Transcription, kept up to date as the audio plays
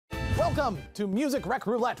Welcome to Music Rec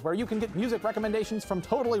Roulette, where you can get music recommendations from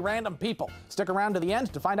totally random people. Stick around to the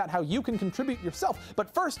end to find out how you can contribute yourself.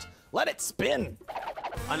 But first, let it spin.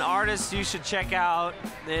 An artist you should check out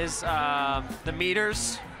is the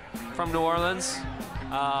Meters from New Orleans.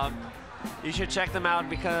 You should check them out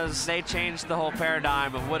because they changed the whole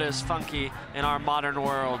paradigm of what is funky in our modern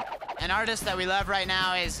world. An artist that we love right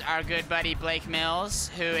now is our good buddy Blake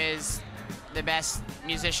Mills, who is the best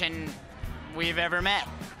musician we've ever met.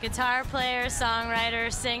 Guitar player,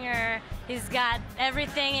 songwriter, singer. He's got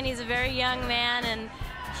everything, and he's a very young man, and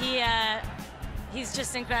he's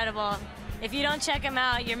just incredible. If you don't check him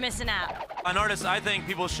out, you're missing out. An artist I think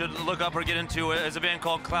people should look up or get into is a band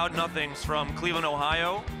called Cloud Nothings from Cleveland,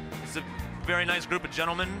 Ohio. It's a very nice group of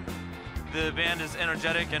gentlemen. The band is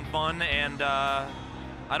energetic and fun, and I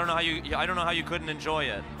don't know how you couldn't enjoy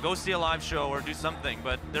it. Go see a live show or do something,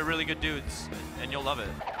 but they're really good dudes, and you'll love it.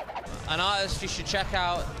 An artist you should check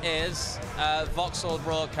out is Vauxhall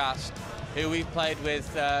Broadcast, who we've played with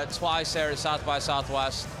twice here at South by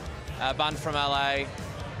Southwest. A band from LA.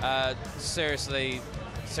 Seriously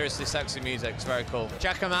sexy music. It's very cool.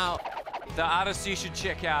 Check them out. The artist you should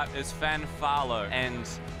check out is Fan Farlow, and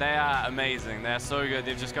they are amazing. They're so good.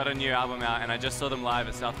 They've just got a new album out, and I just saw them live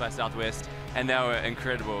at South by Southwest, and they were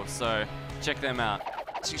incredible. So check them out.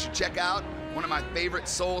 You should check out one of my favorite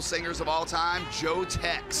soul singers of all time, Joe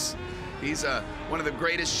Tex. He's one of the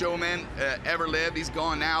greatest showmen ever lived. He's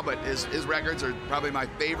gone now, but his records are probably my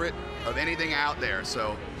favorite of anything out there.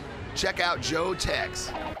 So check out Joe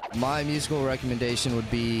Tex. My musical recommendation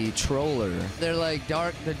would be Troller. They're like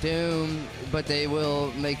dark, they're doom, but they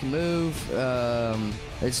will make you move.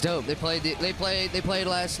 It's dope. They played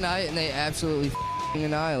last night, and they absolutely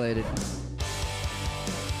annihilated.